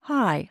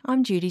Hi,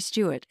 I'm Judy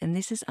Stewart, and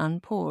this is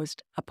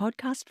Unpaused, a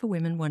podcast for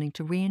women wanting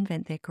to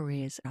reinvent their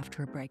careers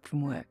after a break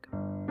from work.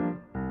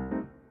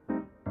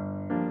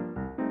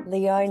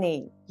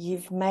 Leonie,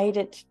 you've made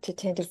it to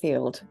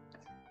Tenterfield,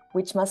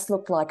 which must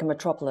look like a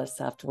metropolis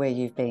after where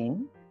you've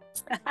been.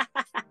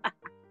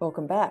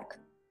 Welcome back.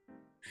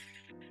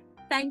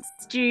 Thanks,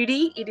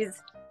 Judy. It is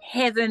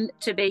heaven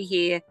to be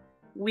here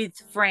with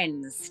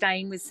friends,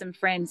 staying with some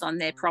friends on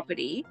their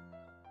property.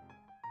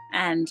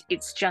 And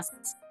it's just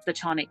the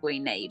tonic we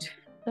need.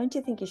 Don't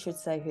you think you should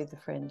say who the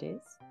friend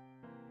is?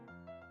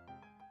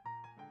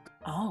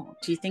 Oh,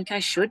 do you think I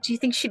should? Do you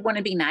think she'd want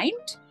to be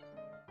named?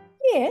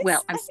 Yes.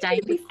 Well, I'm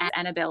staying with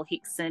Annabelle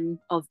Hickson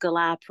of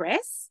Galah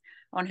Press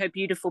on her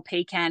beautiful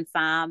pecan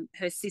farm.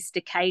 Her sister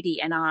Katie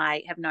and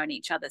I have known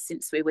each other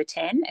since we were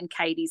 10, and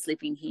Katie's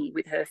living here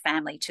with her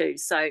family too.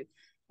 So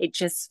it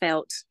just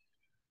felt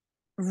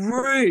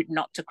rude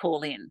not to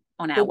call in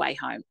on our way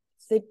home.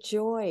 The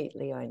joy,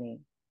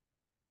 Leonie.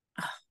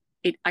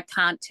 I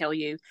can't tell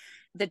you.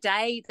 The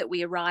day that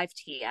we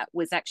arrived here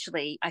was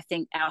actually, I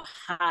think, our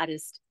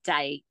hardest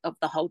day of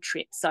the whole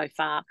trip so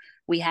far.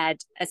 We had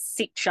a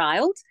sick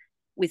child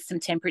with some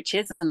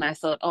temperatures, and I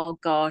thought, oh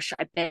gosh,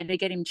 I better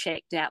get him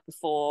checked out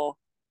before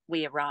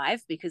we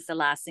arrive, because the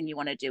last thing you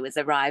want to do is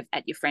arrive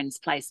at your friend's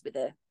place with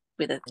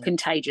a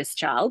contagious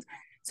child.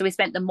 So we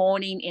spent the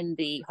morning in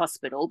the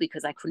hospital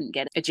because I couldn't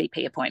get a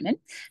GP appointment.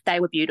 They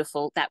were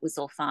beautiful. That was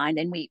all fine.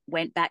 Then we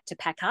went back to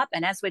pack up,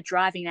 and as we're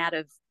driving out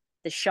of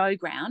the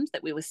showground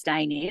that we were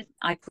staying in,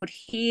 I could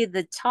hear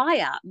the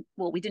tyre.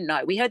 Well, we didn't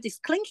know. We heard this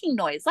clinking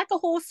noise, like a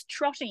horse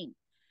trotting.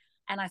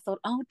 And I thought,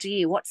 oh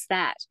dear, what's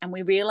that? And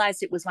we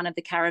realised it was one of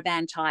the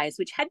Caravan tyres,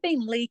 which had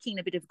been leaking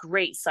a bit of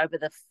grease over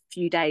the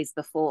few days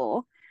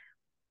before.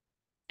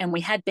 And we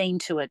had been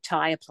to a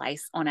tyre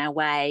place on our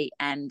way,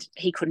 and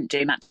he couldn't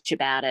do much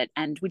about it.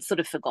 And we'd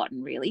sort of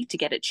forgotten, really, to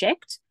get it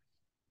checked.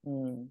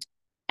 And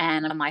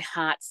my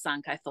heart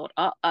sunk. I thought,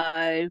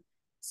 uh-oh.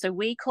 So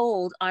we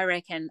called, I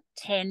reckon,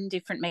 10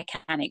 different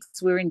mechanics.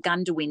 We were in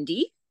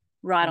Gundawindi,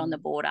 right on the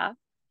border.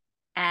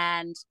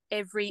 And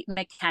every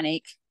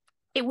mechanic,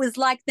 it was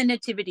like the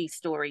nativity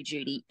story,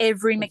 Judy.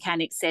 Every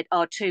mechanic said,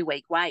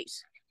 2-week wait.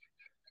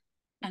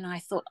 And I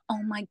thought,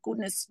 oh my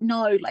goodness,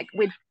 no, like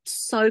we're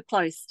so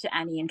close to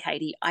Annie and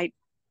Katie. I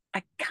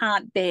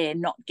can't bear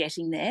not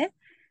getting there.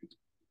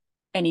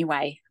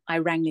 Anyway, I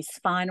rang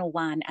this final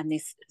one, and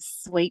this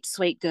sweet,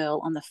 sweet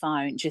girl on the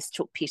phone just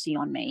took pity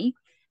on me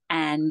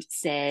and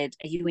said,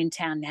 are you in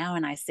town now?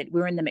 And I said,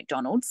 we're in the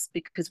McDonald's,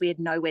 because we had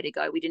nowhere to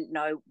go. We didn't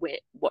know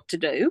what to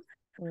do.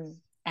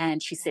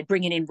 And she said,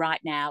 bring it in right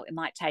now. It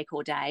might take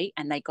all day.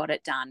 And they got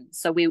it done.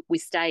 So we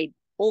stayed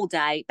all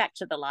day, back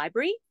to the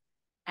library,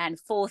 and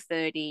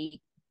 4:30,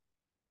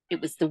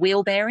 it was the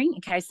wheel bearing,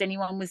 in case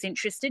anyone was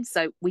interested.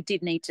 So we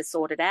did need to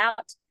sort it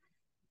out.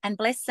 And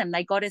bless them,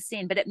 they got us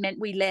in, but it meant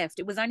we left.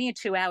 It was only a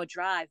 2-hour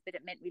drive, but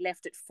it meant we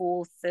left at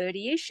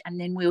 4:30-ish, and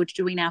then we were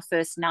doing our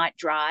first night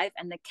drive,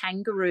 and the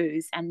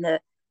kangaroos and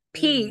the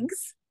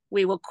pigs,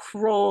 we were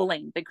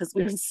crawling because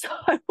we were so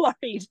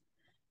worried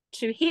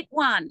to hit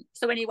one.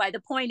 So anyway, the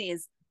point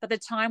is, by the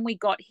time we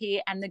got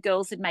here and the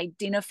girls had made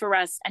dinner for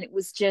us, and it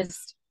was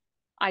just,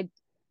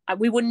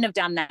 we wouldn't have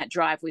done that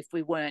drive if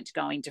we weren't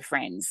going to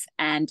friends.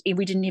 And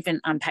we didn't even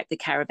unpack the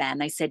caravan.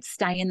 They said,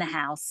 stay in the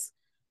house,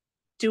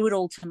 do it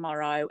all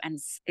tomorrow. And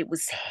it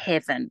was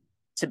heaven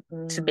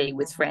to be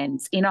with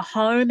friends in a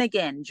home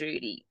again,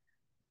 Judy.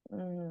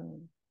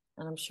 And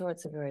I'm sure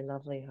it's a very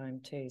lovely home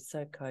too,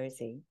 so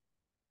cozy.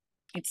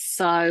 It's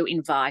so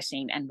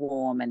inviting and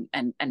warm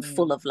and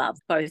full of love,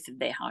 both of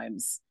their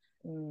homes.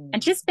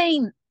 And just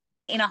being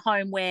in a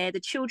home where the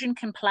children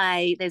can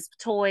play, there's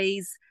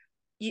toys,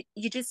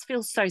 you just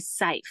feel so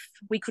safe.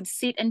 We could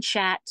sit and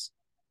chat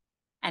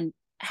and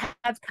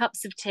have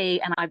cups of tea,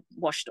 and I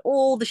washed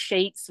all the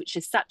sheets, which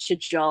is such a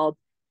job.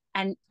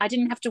 And I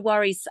didn't have to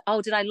worry,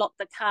 did I lock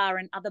the car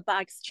and other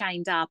bikes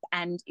chained up,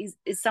 and is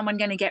someone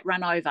going to get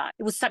run over?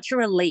 It was such a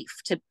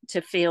relief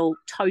to feel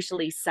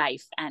totally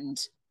safe and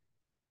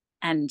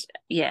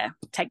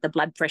take the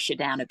blood pressure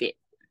down a bit.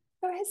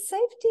 So has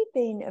safety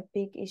been a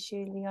big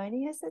issue,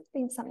 Leonie? Has it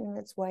been something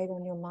that's weighed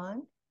on your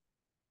mind?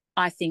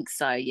 I think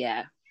so,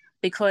 yeah.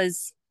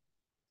 Because,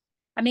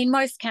 I mean,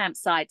 most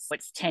campsites,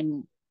 it's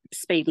 10,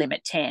 speed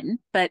limit 10,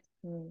 but,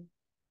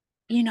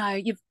 you know,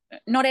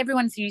 not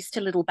everyone's used to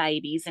little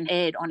babies, and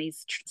Ed on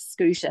his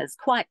scooters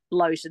quite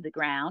low to the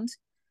ground.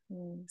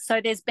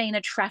 So there's been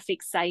a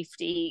traffic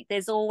safety.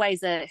 There's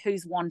always a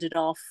who's wandered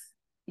off,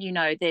 you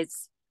know,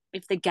 there's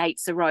if the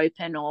gates are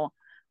open, or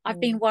I've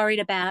been worried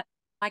about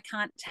I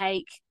can't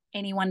take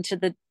anyone to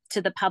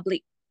the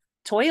public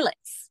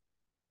toilets,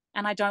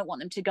 and I don't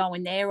want them to go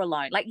in there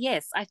alone. Like,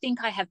 yes, I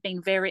think I have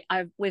been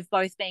we've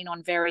both been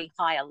on very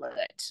high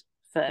alert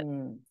for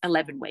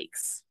 11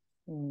 weeks.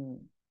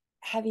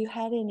 Have you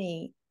had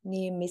any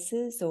near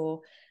misses?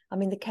 Or, I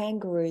mean, the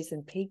kangaroos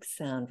and pigs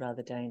sound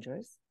rather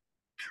dangerous.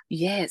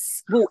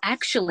 Yes. Well,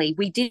 actually,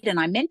 we did, and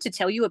I meant to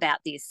tell you about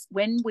this.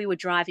 When we were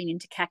driving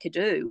into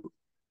Kakadu,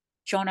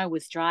 Jono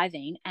was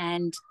driving,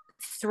 and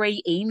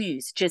 3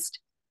 emus just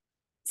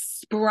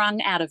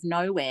sprung out of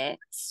nowhere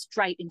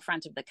straight in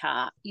front of the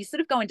car. You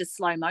sort of go into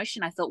slow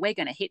motion. I thought, we're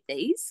going to hit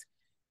these.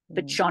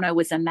 But Jono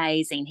was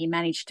amazing. He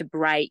managed to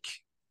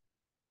brake,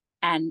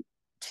 and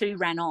two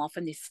ran off,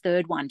 and this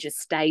third one just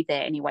stayed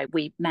there. Anyway,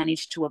 we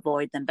managed to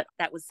avoid them, but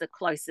that was the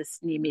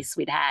closest near miss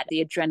we'd had.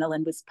 The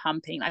adrenaline was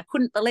pumping. I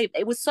couldn't believe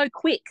it was so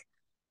quick.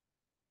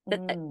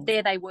 But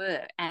there they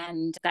were,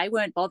 and they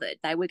weren't bothered.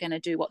 They were going to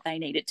do what they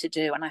needed to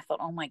do. And I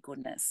thought, oh my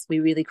goodness, we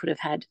really could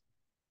have had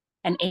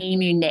an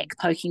emu neck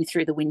poking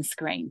through the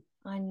windscreen.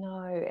 I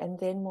know. And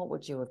then what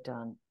would you have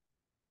done?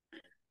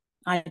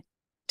 I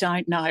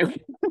don't know.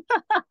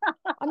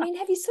 I mean,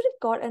 have you sort of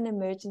got an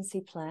emergency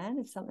plan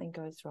if something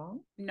goes wrong?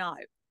 No.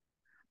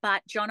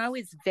 But Jono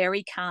is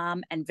very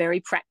calm and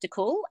very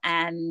practical,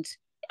 and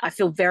I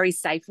feel very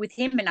safe with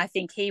him. And I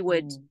think he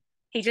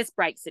just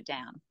breaks it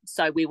down.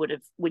 So we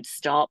would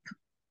stop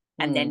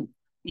and then,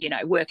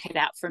 work it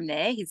out from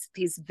there.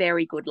 He's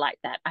very good like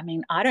that. I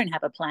mean, I don't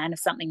have a plan if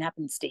something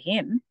happens to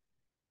him.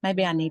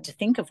 Maybe I need to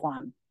think of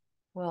one.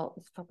 Well,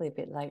 it's probably a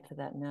bit late for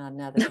that now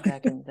that you're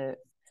back in the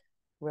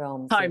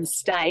realms home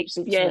state,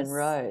 yes,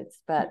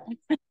 roads. But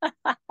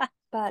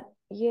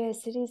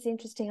yes, it is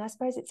interesting. I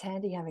suppose it's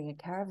handy having a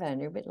caravan.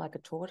 You're a bit like a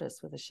tortoise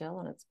with a shell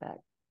on its back.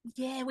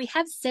 Yeah, we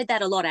have said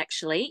that a lot,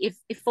 actually.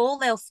 If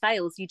all else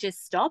fails, you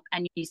just stop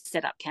and you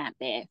set up camp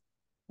there.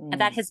 And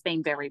that has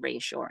been very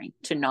reassuring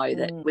to know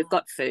that we've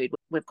got food,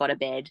 we've got a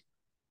bed,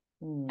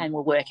 and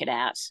we'll work it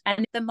out.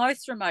 And the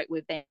most remote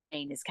we've been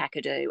is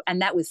Kakadu,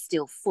 and that was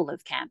still full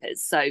of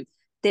campers. So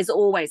there's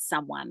always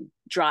someone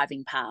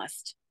driving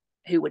past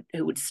who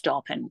would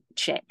stop and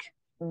check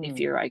if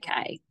you're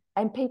okay.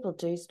 And people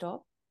do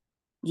stop?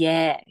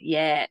 Yeah.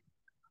 At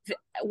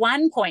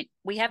one point,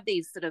 we have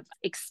these sort of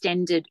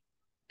extended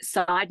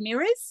side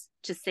mirrors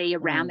to see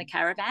around the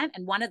caravan,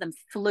 and one of them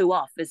flew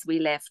off as we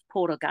left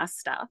Port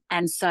Augusta.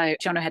 And so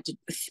Jono had to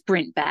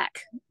sprint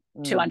back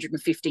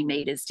 250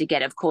 metres to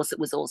get it. Of course, it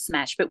was all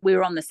smashed, but we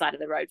were on the side of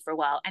the road for a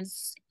while, and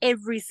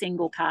every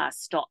single car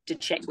stopped to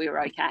check we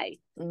were okay,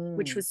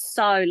 which was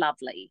so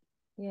lovely.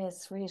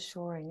 Yes,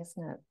 reassuring,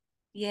 isn't it?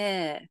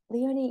 Yeah.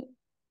 Leonie,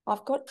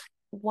 I've got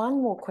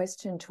one more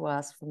question to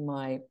ask from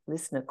my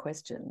listener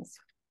questions.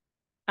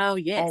 Oh,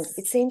 yes. And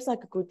it seems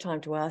like a good time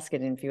to ask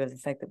it in view of the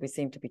fact that we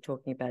seem to be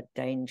talking about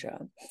danger.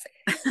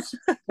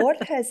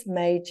 What has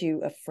made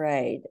you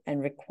afraid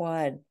and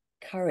required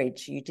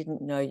courage you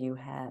didn't know you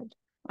had?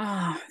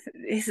 Oh,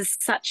 this is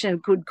such a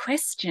good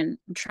question.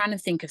 I'm trying to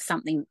think of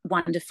something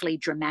wonderfully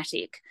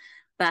dramatic,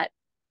 but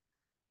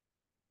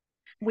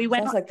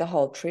Sounds like the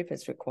whole trip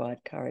has required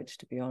courage,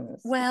 to be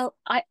honest. Well,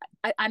 I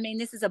mean,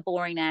 this is a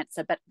boring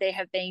answer, but there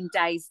have been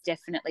days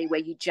definitely where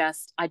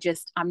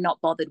I'm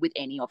not bothered with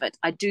any of it.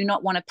 I do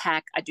not want to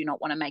pack. I do not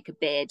want to make a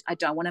bed. I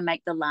don't want to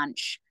make the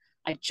lunch.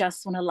 I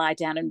just want to lie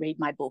down and read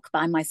my book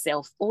by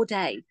myself all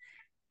day.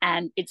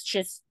 And it's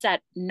just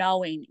that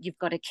knowing you've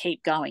got to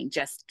keep going,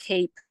 just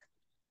keep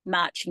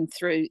marching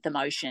through the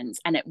motions,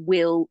 and it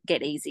will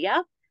get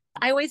easier.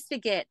 I always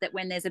forget that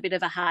when there's a bit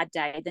of a hard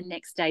day, the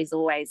next day is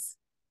always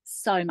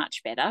so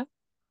much better.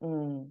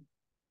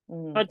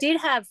 I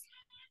did have,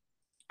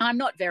 I'm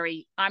not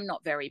very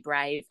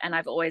brave, and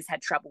I've always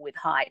had trouble with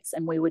heights.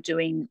 And we were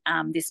doing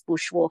this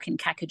bushwalk in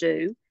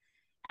Kakadu,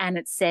 and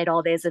it said,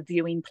 oh, there's a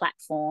viewing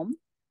platform.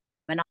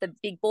 And the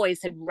big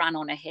boys had run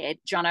on ahead.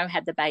 Jono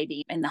had the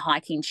baby in the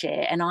hiking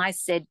chair. And I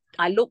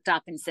looked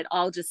up and said,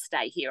 I'll just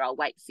stay here. I'll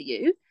wait for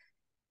you.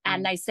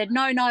 And they said,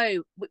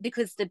 no,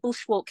 because the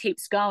bushwalk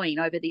keeps going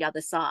over the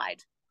other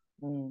side.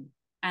 And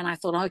I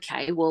thought,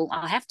 okay, well,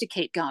 I'll have to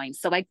keep going.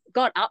 So I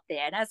got up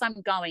there, and as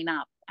I'm going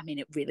up, I mean,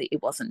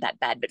 it wasn't that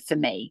bad, but for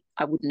me,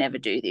 I would never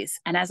do this.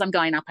 And as I'm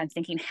going up, I'm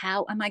thinking,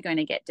 how am I going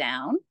to get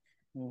down?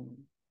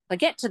 I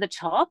get to the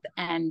top,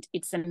 and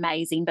it's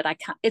amazing, but I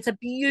can't. It's a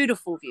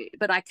beautiful view,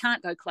 but I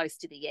can't go close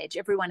to the edge.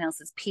 Everyone else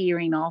is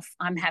peering off.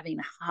 I'm having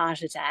a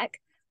heart attack.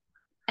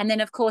 And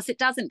then, of course, it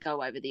doesn't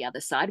go over the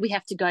other side. We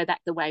have to go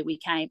back the way we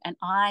came. And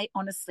I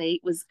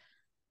honestly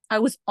I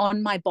was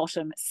on my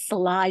bottom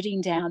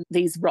sliding down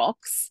these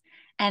rocks,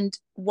 and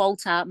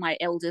Walter, my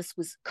eldest,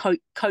 was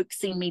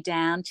coaxing me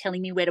down,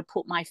 telling me where to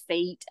put my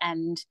feet.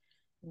 And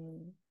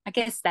I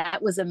guess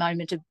that was a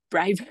moment of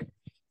bravery,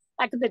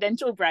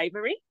 accidental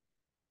bravery.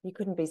 You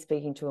couldn't be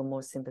speaking to a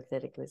more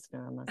sympathetic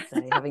listener, I must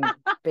say, having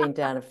been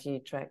down a few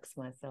tracks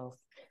myself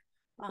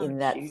in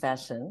that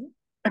fashion.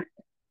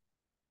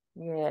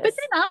 Yes. But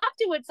then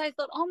afterwards I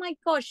thought, oh my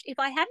gosh, if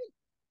I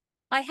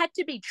had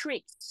to be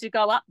tricked to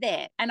go up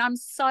there. And I'm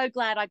so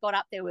glad I got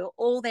up there. We were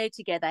all there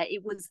together.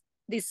 It was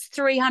this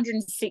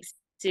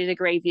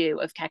 360-degree view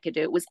of Kakadu.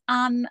 It was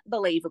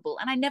unbelievable.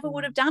 And I never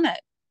would have done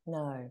it.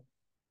 No.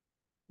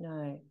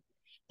 Do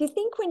you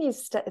think when you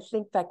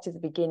think back to the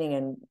beginning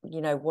and,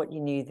 what you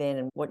knew then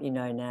and what you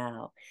know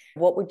now,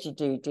 what would you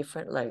do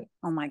differently?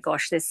 Oh, my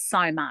gosh, there's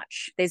so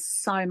much. There's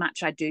so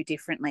much I do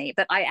differently.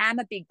 But I am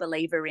a big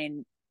believer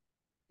in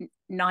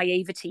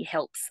naivety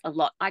helps a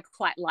lot. I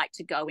quite like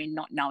to go in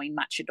not knowing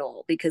much at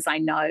all, because I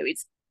know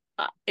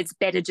it's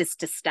better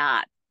just to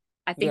start.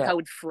 I think I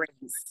would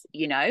freeze,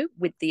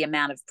 with the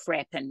amount of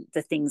prep and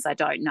the things I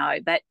don't know.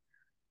 But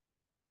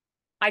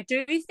I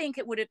do think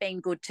it would have been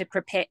good to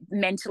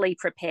mentally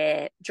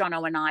prepare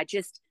Jono and I,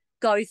 just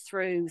go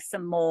through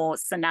some more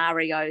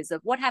scenarios of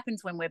what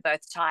happens when we're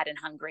both tired and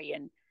hungry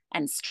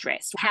and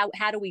stressed.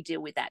 How do we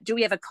deal with that? Do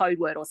we have a code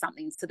word or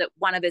something so that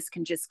one of us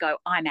can just go,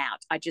 I'm out.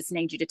 I just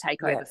need you to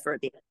take over for a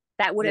bit.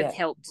 That would have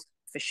helped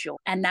for sure.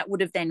 And that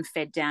would have then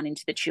fed down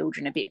into the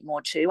children a bit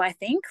more too, I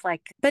think.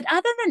 But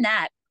other than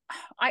that,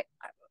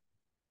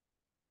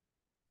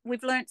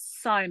 we've learnt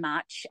so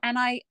much, and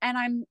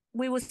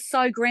we were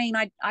so green.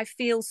 I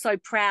feel so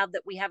proud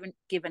that we haven't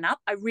given up.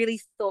 I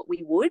really thought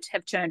we would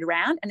have turned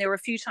around, and there were a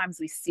few times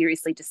we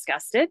seriously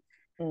discussed it.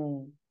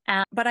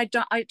 But I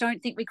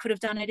don't think we could have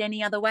done it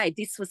any other way.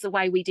 This was the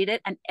way we did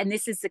it, and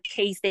this is the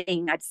key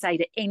thing I'd say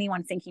to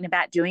anyone thinking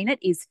about doing it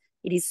is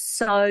it is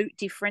so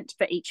different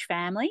for each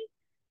family,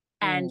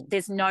 and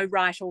there's no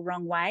right or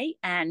wrong way,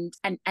 and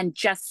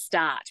just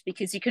start,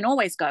 because you can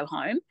always go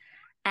home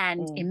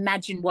and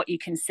imagine what you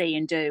can see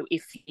and do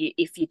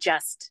if you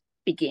just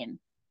begin.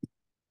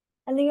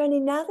 And Leonie,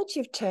 now that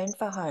you've turned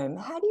for home,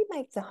 how do you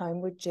make the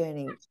homeward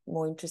journey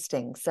more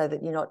interesting so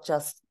that you're not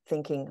just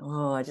thinking,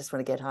 oh, I just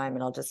want to get home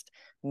and I'll just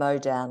mow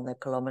down the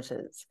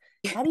kilometres?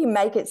 How do you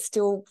make it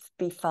still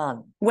be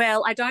fun?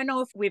 Well, I don't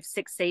know if we've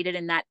succeeded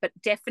in that, but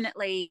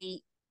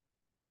definitely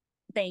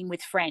being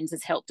with friends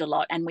has helped a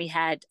lot. And we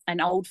had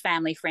an old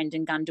family friend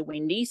in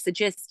Gundawindi, so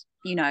just,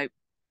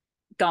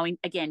 going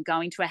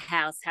to a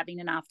house, having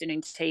an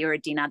afternoon tea or a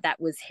dinner, that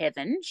was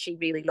heaven. She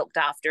really looked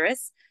after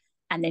us.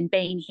 And then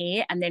being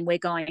here, and then we're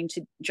going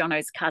to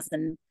Jono's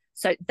cousin.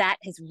 So that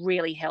has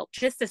really helped.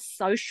 Just the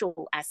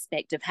social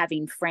aspect of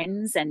having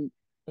friends and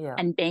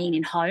being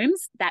in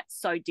homes, that's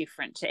so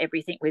different to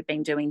everything we've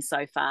been doing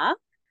so far.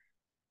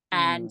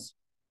 And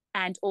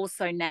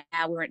also now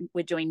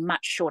we're doing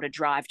much shorter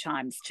drive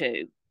times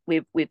too.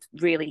 We've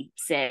really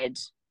said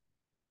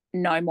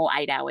no more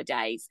 8-hour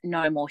days,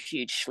 no more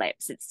huge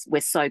schleps.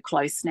 We're so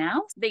close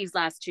now. These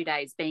last 2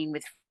 days being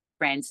with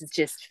friends has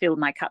just filled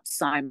my cup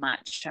so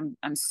much.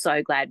 I'm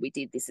so glad we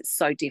did this. It's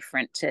so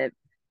different to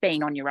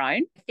being on your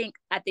own. I think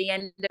at the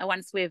end,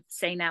 once we've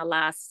seen our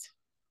last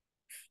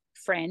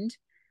friend,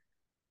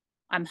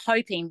 I'm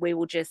hoping we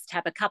will just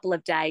have a couple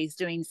of days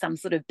doing some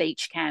sort of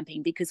beach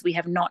camping, because we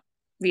haven't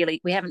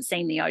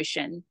seen the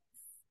ocean.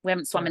 We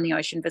haven't swum in the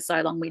ocean for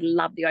so long. We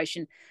love the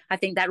ocean. I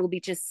think that will be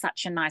just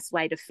such a nice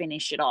way to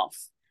finish it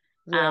off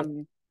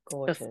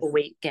before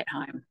we get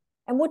home.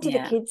 And what do the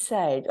kids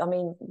say? I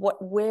mean,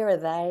 where are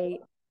they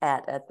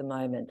at the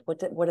moment?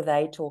 What are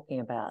they talking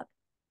about?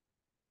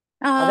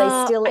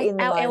 Are they still in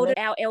the moment?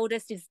 Our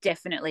eldest is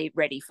definitely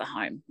ready for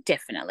home.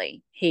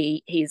 Definitely.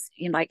 He's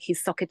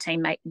his soccer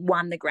teammate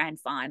won the grand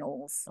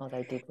finals. Oh,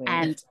 they did win.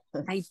 And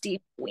they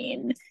did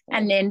win.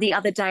 And then the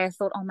other day I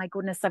thought, oh my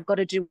goodness, I've got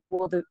to do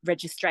all the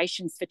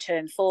registrations for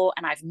term 4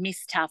 and I've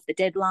missed half the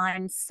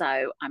deadlines.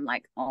 So I'm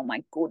like, oh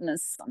my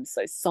goodness, I'm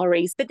so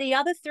sorry. But the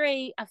other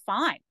 3 are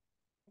fine.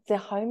 The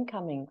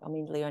homecoming, I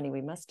mean, Leonie,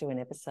 we must do an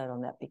episode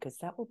on that, because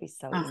that will be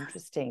so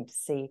interesting to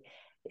see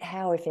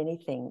how, if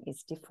anything,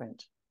 is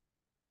different.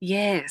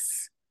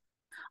 Yes.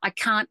 I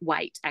can't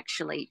wait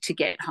actually to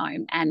get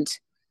home, and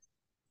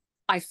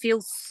I feel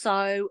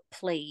so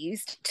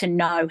pleased to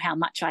know how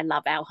much I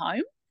love our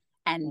home,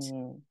 and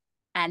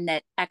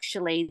that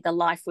actually the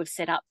life we've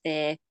set up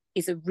there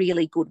is a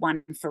really good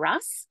one for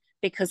us,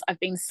 because I've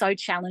been so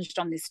challenged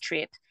on this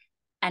trip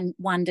and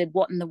wondered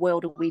what in the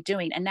world are we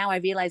doing. And now I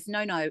realise,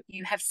 no,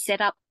 you have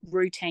set up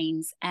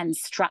routines and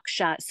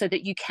structure so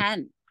that you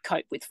can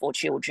cope with 4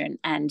 children,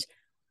 and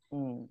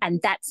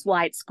that's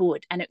why it's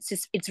good. And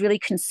it's really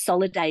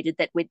consolidated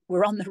that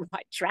we're on the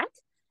right track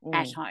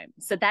at home.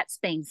 So that's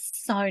been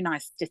so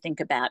nice to think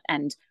about.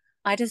 And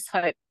I just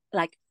hope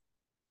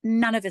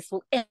none of us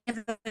will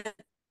ever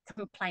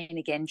complain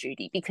again,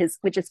 Judy, because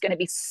we're just going to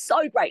be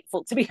so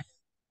grateful to be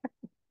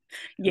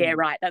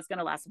right, that's going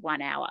to last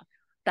 1 hour.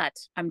 But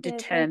I'm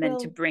determined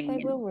to bring in.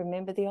 They will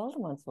remember. The older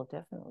ones will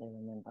definitely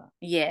remember.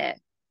 Yeah.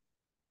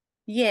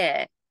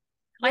 Well,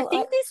 I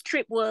think this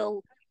trip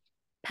will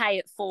pay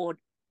it forward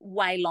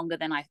way longer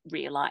than I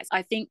realised.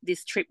 I think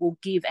this trip will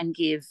give and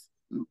give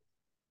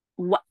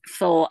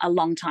for a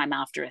long time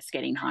after us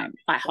getting home,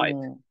 I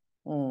hope.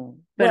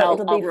 But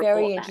it'll be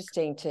very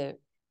interesting to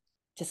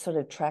sort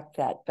of track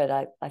that. But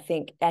I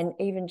think, and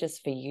even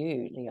just for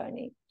you,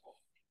 Leonie,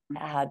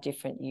 how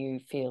different you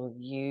feel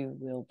you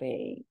will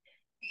be,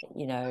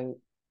 in all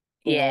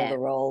the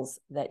roles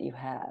that you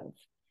have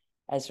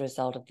as a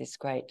result of this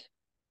great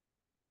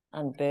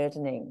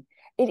unburdening.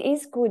 It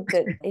is good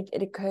that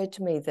it occurred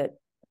to me that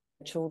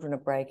children are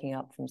breaking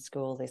up from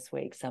school this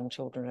week. Some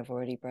children have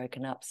already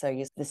broken up.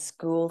 So the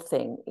school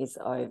thing is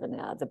over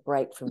now. The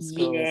break from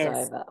school is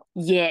over.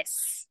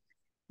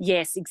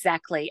 Yes,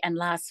 exactly. And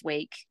last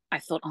week I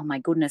thought, oh my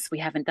goodness, we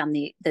haven't done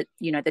the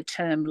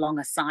term long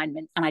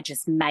assignment, and I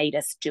just made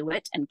us do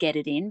it and get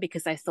it in,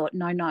 because I thought,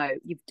 no,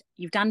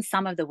 you've done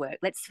some of the work.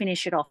 Let's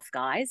finish it off,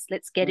 guys.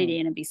 Let's get it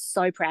in and be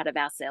so proud of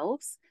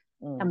ourselves.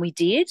 And we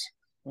did.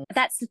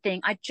 That's the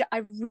thing. I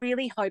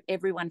really hope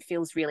everyone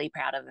feels really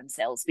proud of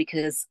themselves,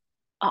 because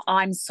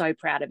I'm so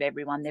proud of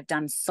everyone. They've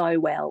done so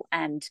well,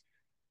 and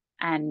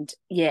And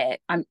yeah,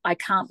 I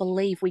can't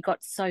believe we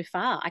got so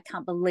far. I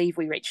can't believe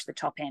we reached the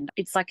top end.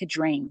 It's like a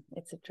dream.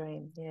 It's a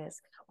dream, yes.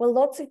 Well,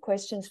 lots of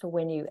questions for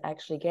when you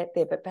actually get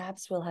there, but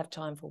perhaps we'll have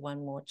time for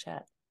one more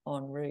chat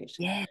en route.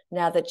 Yeah.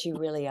 Now that you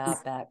really are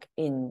back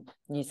in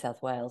New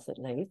South Wales, at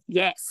least.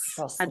 Yes.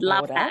 Across I'd the love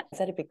border. that.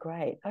 That'd be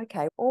great.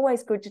 Okay.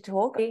 Always good to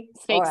talk.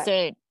 Speak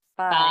soon.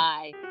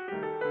 Bye.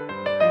 Bye.